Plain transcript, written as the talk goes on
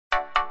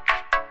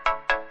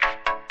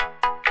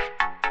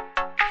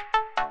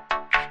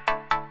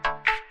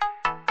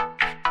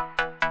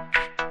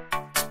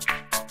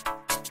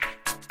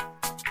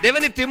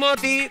දෙවනි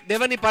තිමෝති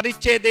දෙවනි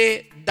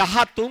පරිච්ඡේදයේ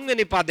 13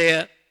 වෙනි පදය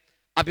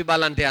අපි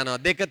බලන්න යනවා.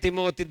 2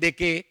 තිමෝති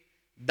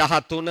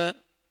 2:13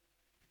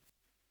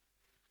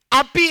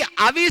 අපි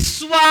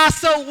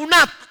අවිශ්වාස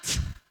වුණත්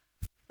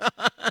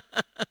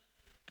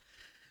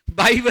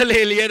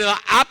බයිබලයේ ලියනවා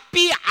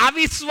අපි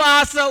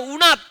අවිශ්වාස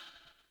වුණත්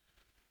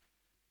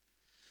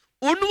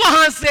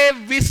උන්වහන්සේ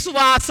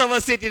විශ්වාසව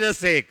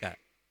සිටිනසේක.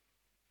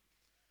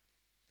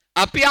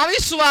 අපි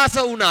අවිශ්වාස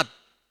වුණත්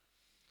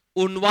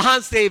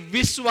උන්වහන්සේ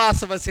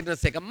විශ්වාසව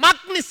සිටිනසේක. මක්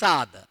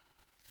නිසාද?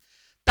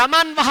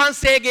 තමන්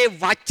වහන්සේගේ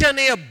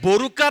වචනය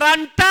බොරු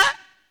කරන්නට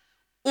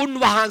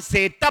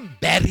උන්වහන්සේට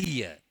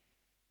බැරිය.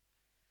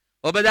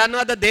 ඔබ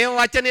දන්නවද දේව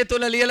වචනය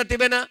තුල ලියලා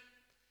තිබෙන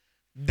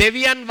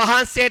දෙවියන්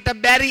වහන්සේට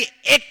බැරි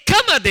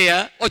එකම දෙය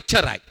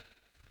ඔච්චරයි.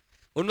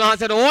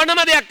 උන්වහන්සේට ඕනම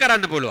දෙයක්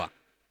කරන්න පුළුවන්.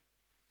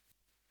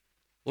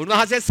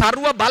 උන්වහන්සේ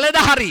ਸਰව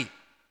බලධාරී,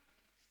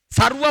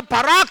 ਸਰව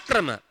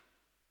පරාක්‍රම,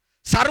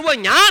 ਸਰව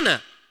ඥාන,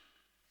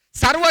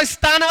 ਸਰව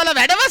ස්ථානවල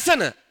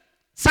වැඩවසන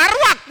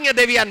සර්වඥ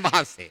දෙවියන්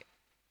වහන්සේ.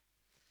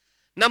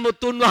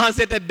 නමුත්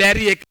උන්වහන්සේට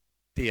බැරි එකක්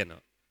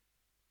තියෙනවා.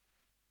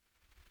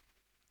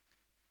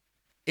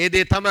 ඒ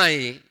දේ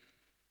තමයි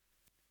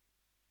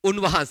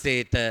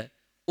උන්වහන්සේට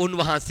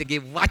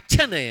උන්වහන්සේගේ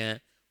වචනය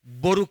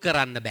බොරු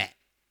කරන්න බෑ.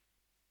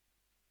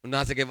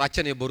 උන්වහන්සේගේ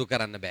වචනය බොරු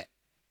කරන්න බෑ.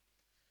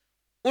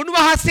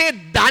 උන්වහන්සේ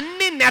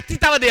දන්නේ නැති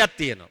තව දෙයක්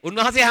තියෙනවා.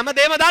 උන්වහන්සේ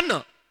හැමදේම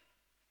දන්නවා.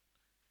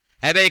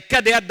 හැබැයි එක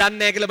දෙයක් දන්නේ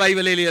නැහැ කියලා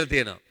බයිබලයේ ලියලා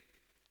තියෙනවා.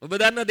 ඔබ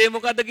දන්න දේ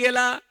මොකද්ද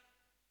කියලා?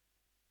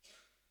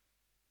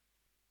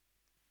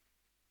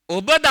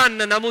 ඔබ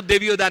දන්න නමුත්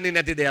දෙවියෝ දන්නේ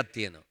නැති දෙයක්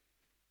තියෙනවා.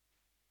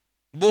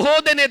 බොහෝ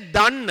දෙනෙක්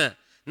දන්න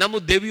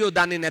නමුත් දෙවියෝ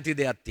දන්නේ නැති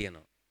දෙයක්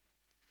තියෙනවා.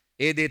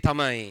 ඒ දේ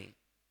තමයි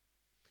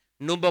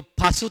නුඹ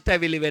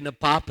පසුතැවිලි වෙන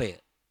පාපය.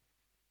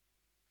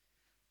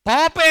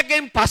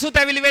 පාපයෙන්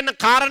පසුතැවිලි වෙන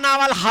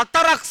කාරණාවල්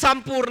 4ක්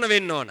සම්පූර්ණ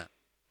වෙන්න ඕන.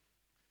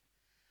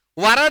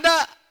 වරද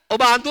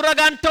ඔබ අඳුර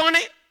ගන්න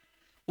ඕනේ.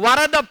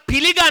 වරද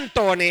පිළිගන්න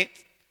ඕනේ.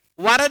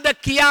 වරද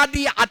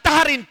කියාදී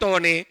අතහරින්න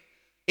ඕනේ.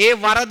 ඒ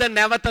වරද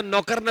නැවත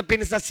නොකරන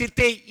පිණිස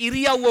සිතේ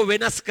ඉරියව්ව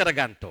වෙනස් කර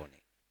ගන්න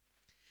ඕනේ.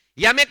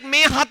 යමෙක්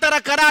මේ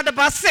 4 කරාට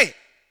පස්සේ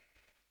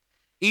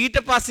ඊට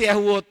පස්සේ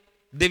ඇහුවොත්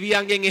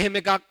දෙවියන්ගෙන් එහෙම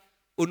එකක්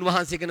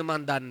උන්වහන්සේ කියන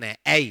මන් දන්නේ නැහැ.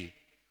 ඇයි?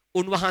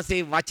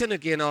 උන්වහන්සේ වචන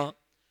කියනවා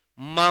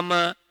මම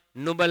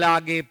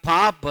නුඹලාගේ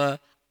පාප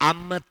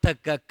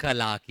අමතක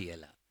කළා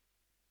කියලා.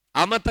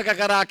 අමතක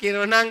කරා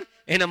කියනවා නම්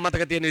එහෙනම්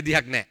මතක තියෙන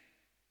විදිහක් නැහැ.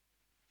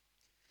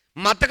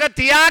 මතක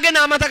තියාගෙන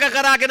අමතක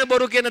කරාගෙන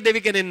බොරු කියන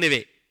දෙවි කෙනෙක්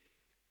නෙවෙයි.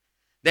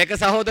 දෙක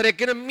සහෝදරයෙක්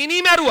කියන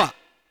මිනි මැරුවා.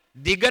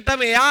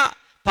 දිගටම එයා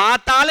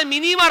පාතාලේ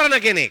මිනි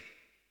මරණ කෙනෙක්.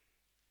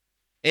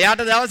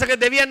 එයාට දවසක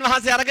දෙවියන්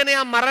වහන්සේ අරගෙන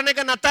යා මරණ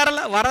එක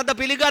නතරලා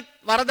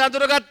වරද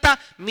අඳුරගත්තා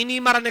මිනි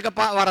මරණ එක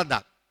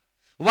වරදක්.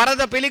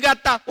 වරද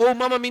පිළිගත්තා ඔව්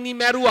මම මිනි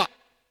මැරුවා.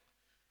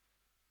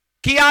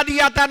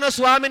 කියාදී අතන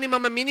ස්වාමීනි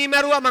මම මිනි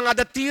මැරුවා මං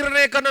අද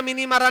තීරණය කරන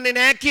මිනි මරන්නේ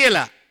නැහැ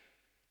කියලා.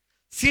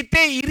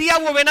 සිතේ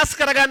ඉරියව්ව වෙනස්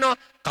කරගන්නවා.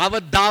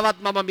 කවදාවත්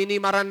මම මිනි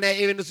මරන්නේ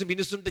නැහැ. ඒ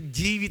මිනිසුන්ට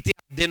ජීවිතයක්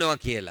දෙනවා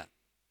කියලා.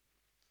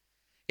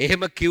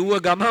 එහෙම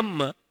කිව්ව ගමම්ම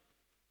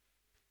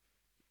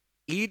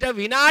ඊට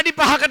විනාඩි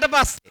 5කට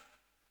පස්සේ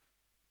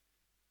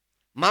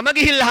මම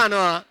ගිහිල්ලා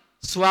අහනවා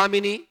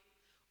ස්වාමිනී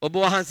ඔබ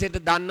වහන්සේට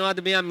දන්නවද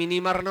මෙයා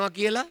මිනි මරනවා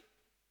කියලා?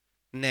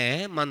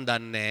 නෑ මන්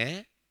දන්නේ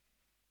නෑ.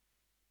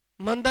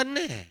 මන්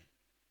දන්නේ නෑ.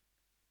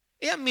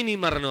 එයා මිනි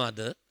මරනවද?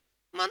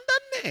 මන්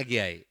දන්නේ නෑ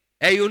කියයි.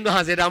 ඇයි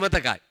උන්වහන්සේට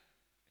අමතකයි?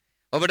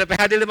 ඔබට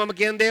පැහැදිලිද මම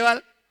කියන දේවල්?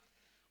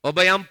 ඔබ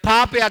යම්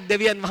පාපයක්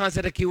දෙවියන්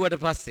වහන්සේට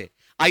කිව්වට පස්සේ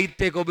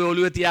අයිත් එක ඔබ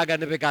ඔළුවේ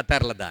තියාගන්න එක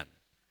අතහැරලා දාන්න.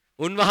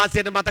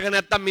 උන්වහන්සේට මතක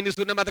නැත්තම්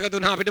මිනිසුන්ට මතක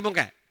දුන්නා අපිට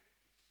මොකද?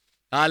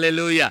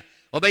 හාලෙලූයා.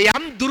 ඔබ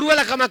යම්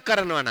දුර්වලකමක්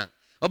කරනවා නම්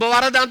ඔබ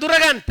වරද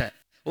අඳුරගන්න,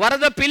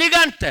 වරද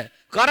පිළිගන්න,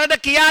 කරද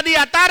කියාදී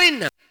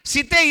අතාරින්න,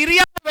 සිතේ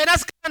ඉරියව්ව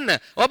වෙනස් කරන්න.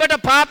 ඔබට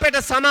පාපයට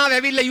සමාව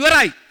ඇවිල්ලා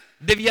ඉවරයි.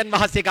 දෙවියන්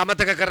වහන්සේක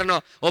අමතක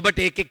කරනවා. ඔබට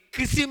ඒකේ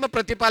කිසිම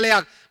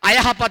ප්‍රතිඵලයක්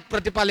අයහපත්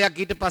ප්‍රතිඵලයක්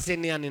ඊට පස්සේ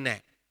යන්නේ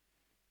නැහැ.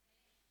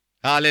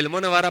 හාලෙලූයා.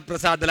 මොන වර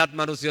ප්‍රසාදලත්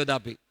මිනිස්සුද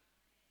අපි.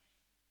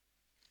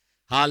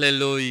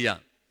 හාලෙලූයා.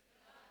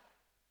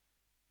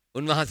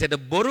 උන්වහන්සේට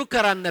බොරු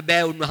කරන්න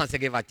බෑ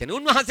උන්වහන්සේගේ වචනේ.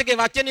 උන්වහන්සේගේ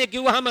වචනේ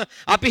කිව්වහම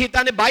අපි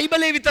හිතන්නේ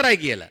බයිබලයේ විතරයි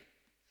කියලා.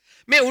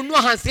 මේ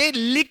උන්වහන්සේ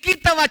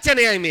ලිඛිත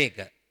වචනයයි මේක.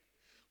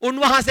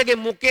 උන්වහන්සේගේ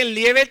මුඛයෙන්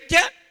ලියවෙච්ච,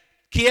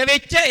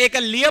 කියවෙච්ච ඒක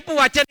ලියපු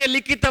වචනේ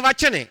ලිඛිත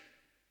වචනේ.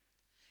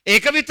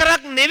 ඒක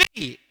විතරක්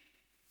නෙවෙයි.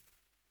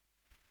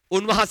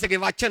 උන්වහන්සේගේ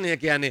වචනය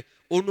කියන්නේ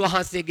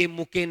උන්වහන්සේගේ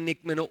මුඛයෙන්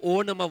නික්මෙන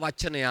ඕනම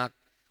වචනයක්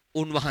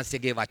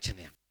උන්වහන්සේගේ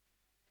වචනයක්.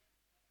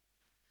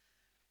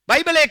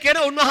 බයිබලයේ කියන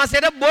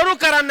උන්වහන්සේට බොරු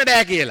කරන්න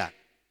බෑ කියලා.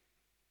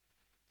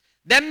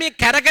 දැන් මේ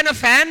කැරගෙන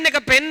ෆෑන් එක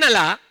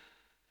පෙන්නලා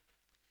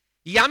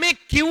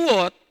යමෙක්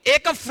කිව්වොත්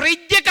ඒක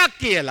ෆ්‍රිජ් එකක්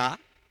කියලා,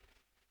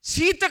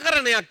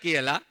 ශීතකරණයක්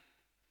කියලා,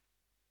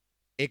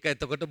 ඒක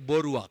එතකොට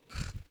බොරුවක්.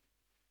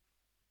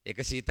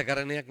 ඒක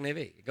ශීතකරණයක්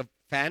නෙවෙයි. ඒක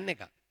ෆෑන්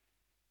එකක්.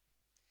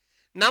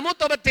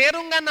 නමුත් ඔබ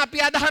තේරුම් ගන්න අපි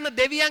අදහන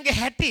දෙවියන්ගේ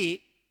හැටි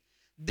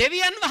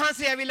දෙවියන්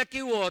වහන්සේ ඇවිල්ලා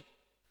කිව්වොත්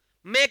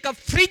මේක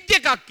ෆ්‍රිජ්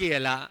එකක්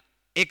කියලා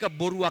ඒක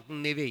බොරුවක්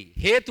නෙවෙයි.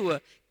 හේතුව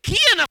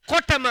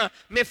කියනකොටම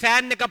මේ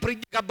ෆෑන් එක ෆ්‍රිජ්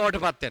එකක්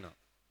බවට පත් වෙනවා.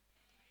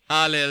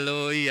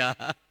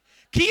 හාලෙලූයා.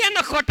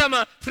 කියනකොටම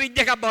ෆ්‍රිජ්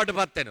එකක් බවට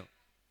පත් වෙනවා.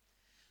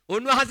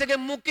 උන්වහන්සේගේ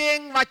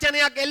මුඛයෙන්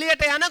වචනයක්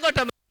එළියට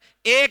යනකොටම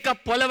ඒක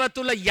පොළව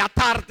තුල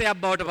යථාර්ථයක්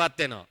බවට පත්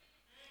වෙනවා.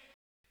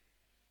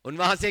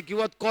 උන්වහන්සේ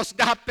කිව්වොත් කොස්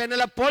ගහක්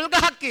පෙන්නලා පොල්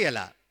ගහක්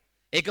කියලා.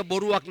 ඒක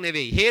බොරුවක්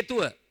නෙවෙයි.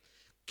 හේතුව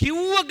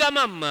කිව්ව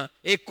ගමන්ම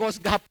ඒ කොස්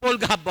ගහ පොල්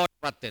ගහක්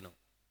බවට පත් වෙනවා.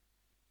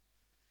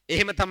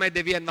 එහෙම තමයි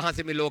දෙවියන්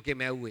වහන්සේ මේ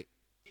ලෝකෙම ඇව්වේ.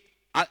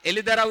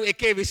 එලිදරව්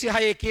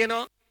 1:26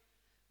 කියනවා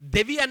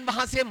දෙවියන්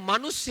වහන්සේ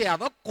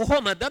මිනිස්යාව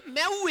කොහොමද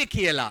මැව්වේ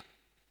කියලා.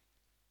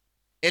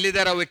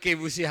 එලිදරව්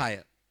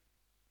 1:26.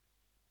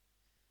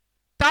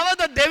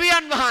 තවද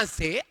දෙවියන්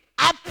වහන්සේ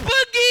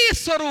අපගේ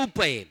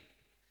ස්වරූපයෙන්.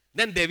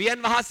 දැන්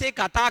දෙවියන් වහන්සේ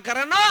කතා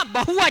කරනවා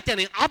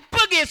බහුවචනෙන්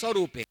අපගේ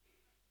ස්වරූපයෙන්.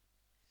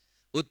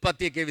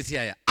 උත්පත්ති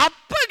 1:26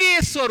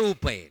 අපගේ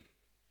ස්වරූපයෙන්.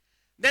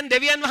 දැන්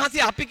දෙවියන්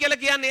වහන්සේ අපි කියලා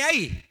කියන්නේ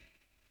ඇයි?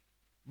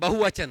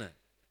 බහුවචන.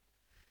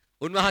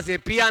 උන්වහන්සේ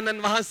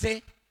පියාණන්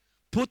වහන්සේ,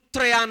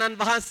 පුත්‍රයාණන්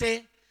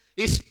වහන්සේ,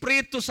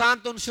 ස්ප්‍රීතු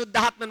සාන්තුන්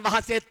සුද්ධාත්මන්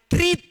වහන්සේ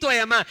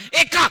ත්‍රිත්වයම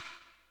එකක්.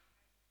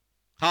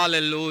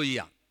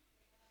 හාලෙලූයා.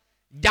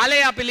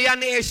 ජලය අපි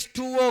ලියන්නේ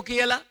H2O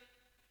කියලා.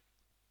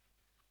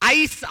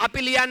 අයිස්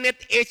අපි ලියන්නේ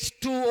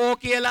H2O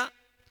කියලා.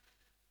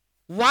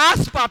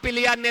 වාෂ්ප අපි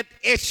ලියන්නේ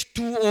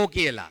H2O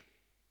කියලා.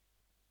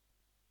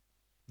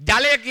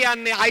 ජලය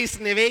කියන්නේ අයිස්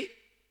නෙවෙයි.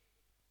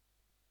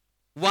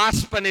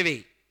 වාෂ්ප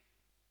නෙවෙයි.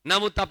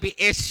 නමුත් අපි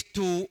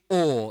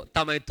H2O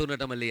තමයි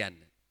තුනටම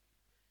ලියන්නේ.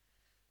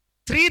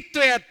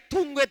 ත්‍රිත්වය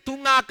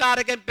තුන්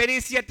ආකාරයෙන්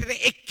පෙනී සිටින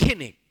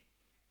එක්කෙනෙක්.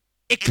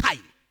 එකයි.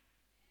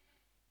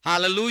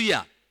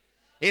 හාලෙලූයා.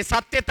 ඒ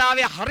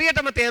සත්‍යතාවය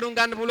හරියටම තේරුම්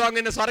ගන්න පුළුවන්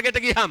වෙන ස්වර්ගයට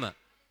ගියාම.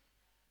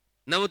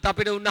 නමුත්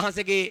අපිට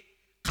උන්වහන්සේගේ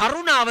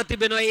කරුණාව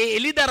තිබෙනවා ඒ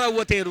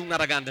එලිදරව්ව තේරුම්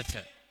අරගන්නට.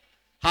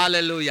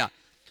 හාලෙලූයා.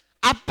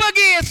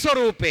 අපගේ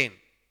ස්වරූපයෙන්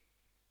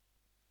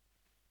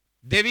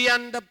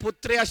දෙවියන්ද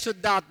පුත්‍රය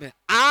සුද්ධාත්මය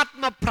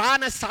ආත්ම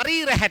ප්‍රාණ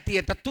ශරීර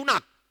හැටියට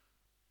තුනක්.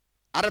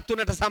 අර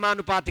තුනට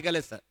සමානුපාතික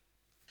ලෙස.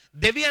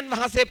 දෙවියන්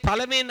වහන්සේ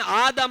පළමුවෙන්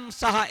ආදම්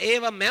සහ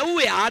ඒව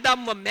මැව්වේ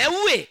ආදම්ව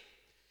මැව්වේ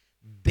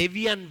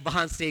දෙවියන්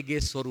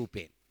වහන්සේගේ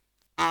ස්වරූපයෙන්.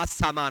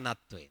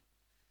 සමානත්වයෙන්.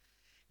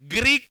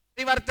 ග්‍රීක්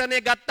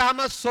පරිවර්තනය ගත්තාම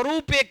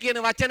ස්වරූපය කියන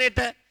වචනයට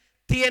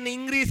තියෙන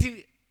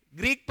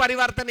ග්‍රීක්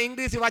පරිවර්තන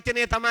ඉංග්‍රීසි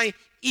වචනය තමයි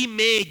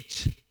ඉමේජ්.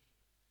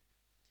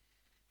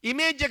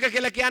 ඉමේජ් එක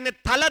කියලා කියන්නේ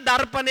තල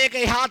දර්පණයක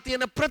එහා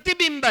තියෙන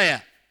ප්‍රතිබිම්බය.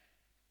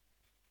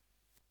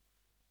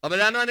 ඔබ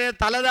දන්නවනේ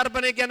තල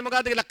දර්පණය කියන්නේ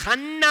මොකක්ද කියලා?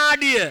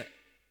 කණ්ණාඩිය.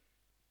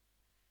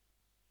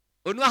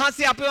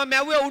 උන්වහන්සේ අපිව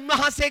මැව්වේ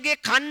උන්වහන්සේගේ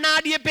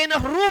කණ්ණාඩියේ පේන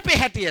රූපේ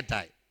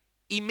හැටියටයි.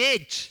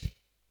 ඉමේජ්.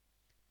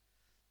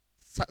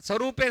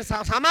 ස්වරූපයෙන්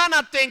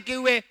සමානත්වයෙන්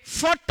කිව්වේ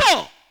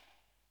ෆොටෝ.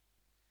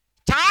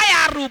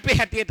 ඡායා රූපේ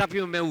හැටියට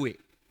අපිව මැව්වේ.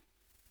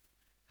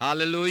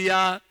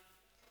 හාලෙලූයා.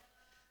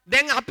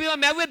 දැන් අපිව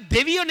මැව්වේ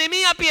දෙවියෝ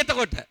නෙමෙයි අපි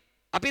එතකොට.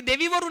 අපි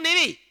දෙවිවරු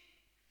නෙවෙයි.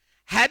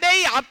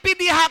 හැබැයි අපි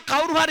දිහා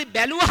කවුරු හරි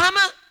බැලුවහම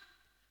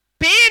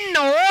පේන්න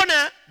ඕන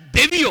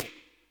දෙවියෝ.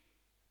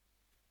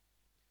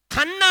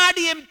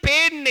 කණ්ණාඩියෙන්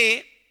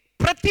පේන්නේ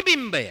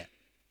ප්‍රතිබිම්බය.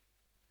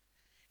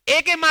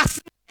 ඒකේ මස්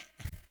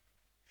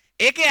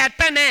ඒකේ ඇට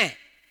නැහැ.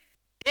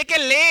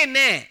 ඒකේ ලේ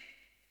නැහැ.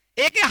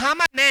 ඒකේ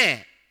හැම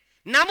නැහැ.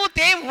 නමුත්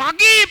ඒ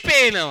වගේ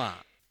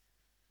පේනවා.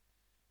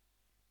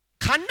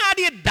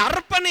 කණ්ණාඩියේ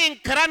දර්පණයෙන්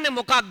කරන්නේ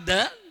මොකක්ද?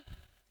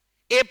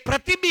 ඒ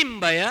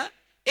ප්‍රතිබිම්බය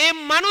ඒ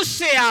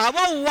මිනිස්යාව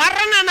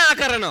වර්ණනා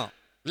කරනවා.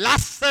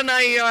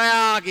 ලස්සනයි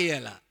ඔයා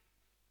කියලා.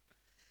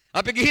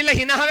 අපි ගිහිල්ලා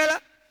hina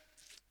වෙලා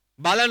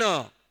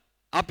බලනවා.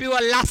 අපිව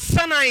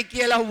ලස්සනයි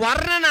කියලා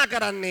වර්ණනා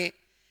කරන්නේ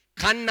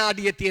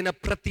කණ්ණාඩියේ තියෙන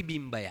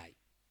ප්‍රතිබිම්බයයි.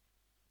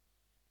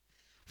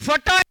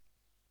 ෆොටෝ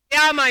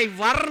එයාමයි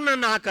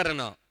වර්ණනා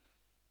කරනවා.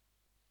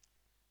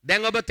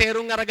 දැන් ඔබ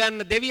තේරුම්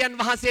අරගන්න දෙවියන්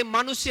වහන්සේ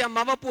මිනිසයා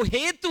මවපු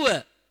හේතුව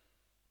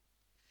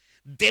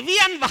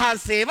දෙවියන්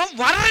වහන්සේව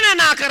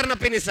වර්ණනා කරන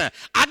පිණිස,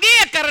 අගය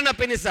කරන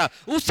පිණිස,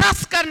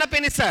 උසස් කරන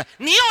පිණිස,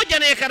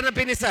 නියෝජනය කරන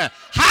පිණිස.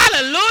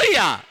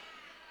 හාලෙලූයා.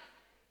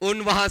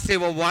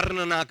 උන්වහන්සේව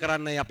වර්ණනා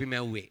කරන්නයි අපි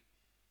මැව්වේ.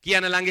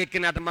 කියන ළඟ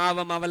එක්කෙනාට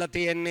මාව මවලා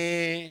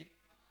තියෙන්නේ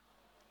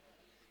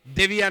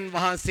දෙවියන්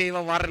වහන්සේව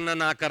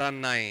වර්ණනා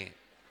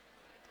කරන්නයි.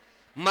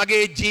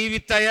 මගේ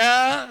ජීවිතය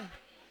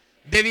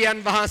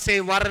දෙවියන්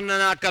වහන්සේ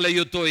වර්ණනා කළ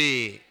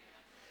යුතුයි.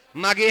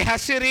 මගේ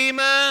හැසිරීම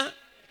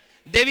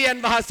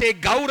දෙවියන් වහන්සේ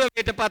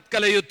ගෞරවයට පත්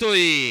කළ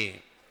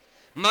යුතුයි.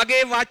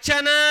 මගේ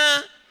වචන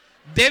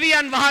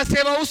දෙවියන්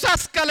වහන්සේව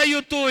උසස් කළ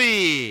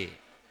යුතුයි.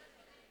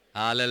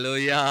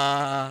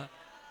 හාලෙලූයා.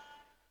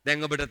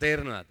 දැන් ඔබට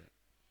තේරෙනවද?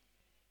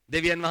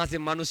 දෙවියන් වහන්සේ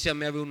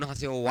මිනිස්යම යවි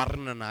උන්වහන්සේව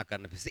වර්ණනා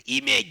කරන පිස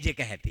ඉමේජ් එක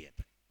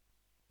හැටියට.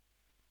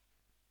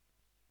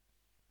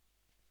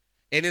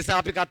 එනිසා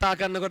අපි කතා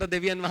කරනකොට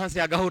දෙවියන්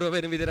වහන්සේ අගෞරව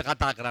වෙන විදිහට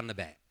කතා කරන්න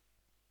බෑ.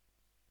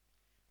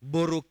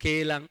 බොරු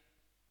කේලම්,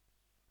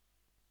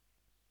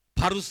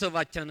 පරුස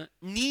වචන,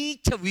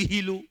 නීච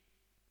විහිළු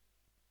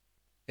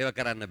ඒව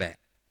කරන්න බෑ.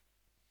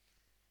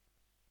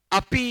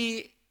 අපි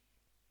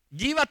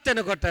ජීවත්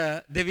වෙනකොට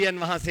දෙවියන්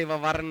වහන්සේව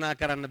වර්ණනා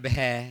කරන්න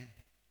බෑ.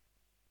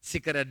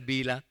 සිගරට්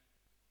බීලා,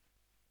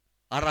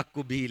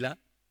 අරක්කු බීලා,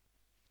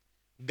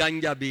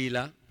 ගංජා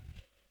බීලා,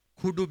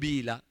 කුඩු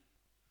බීලා,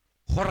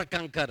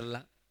 හොරකම්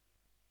කරලා,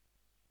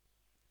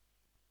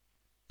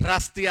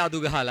 රස්තිය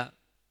අදු ගහලා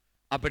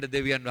අපිට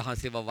දෙවියන්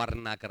වහන්සේව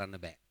වර්ණනා කරන්න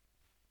බෑ.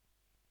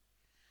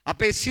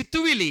 අපේ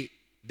සිතුවිලි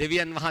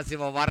දෙවියන්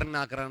වහන්සේව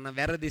වර්ණනා කරන්න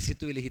වැරදි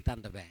සිතුවිලි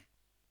හිතන්න බෑ.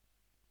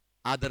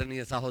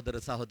 ආදරණීය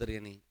සහෝදර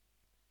සහෝදරියනි,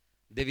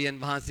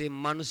 දෙවියන් වහන්සේ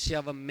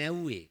මිනිස්යව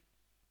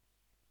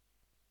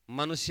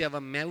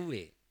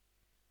මැව්වේ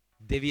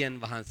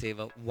දෙවියන් වහන්සේව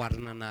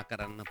වර්ණනා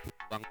කරන්න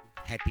පුළුවන්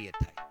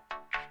හැටියටයි.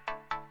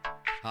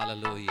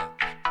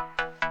 හලෙලූයා.